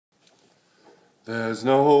There's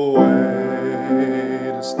no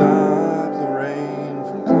way to stop the rain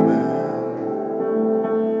from coming.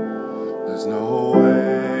 There's no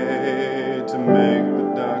way to make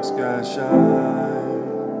the dark sky shine.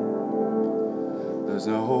 There's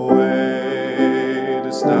no way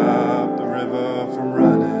to stop the river from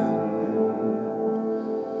running.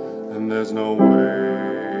 And there's no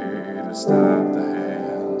way to stop the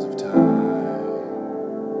hands of time.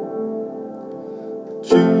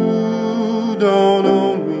 You don't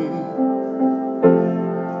own me.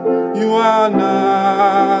 You are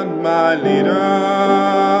not my leader.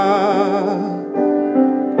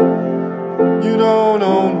 You don't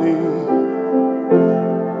own me.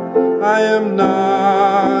 I am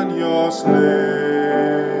not your slave.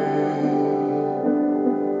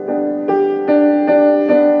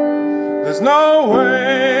 There's no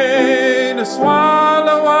way to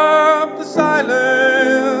swallow up the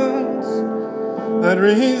silence that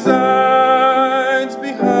resides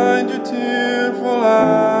behind your tearful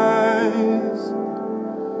eyes.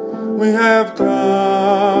 We have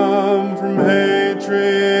come from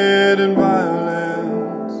hatred and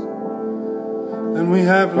violence, and we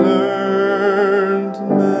have learned to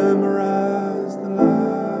memorize the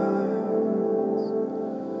lines.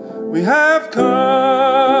 We have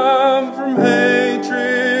come from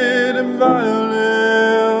hatred and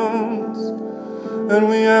violence, and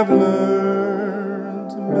we have learned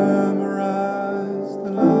to memorize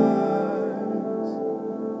the lines.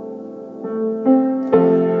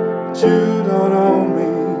 But you don't own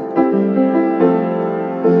me.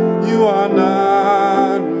 You are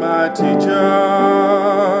not my teacher.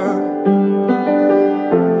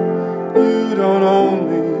 You don't own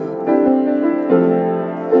me.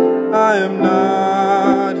 I am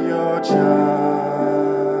not your child.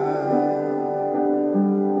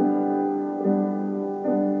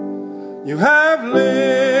 You have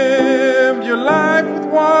lived your life with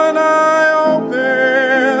one eye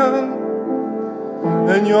open,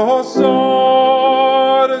 and your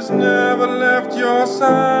sword has never left your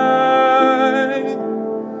side.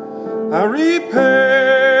 I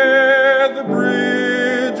repaired the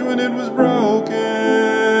bridge when it was broken.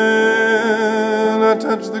 I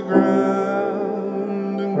touched the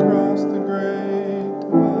ground and crossed the great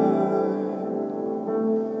divide.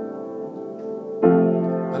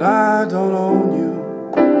 But I don't own you.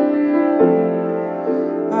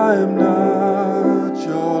 I am not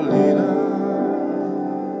your leader.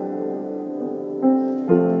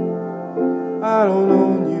 I don't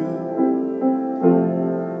own you.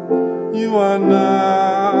 You are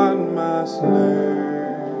not my slave.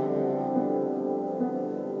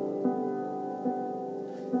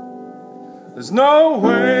 There's no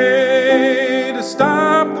way to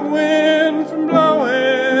stop the wind from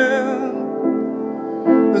blowing.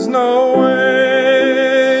 There's no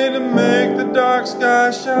way to make the dark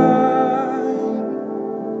sky shine.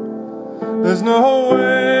 There's no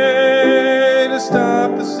way to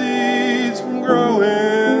stop the seeds from growing.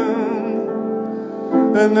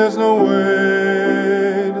 And there's no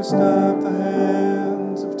way to stop the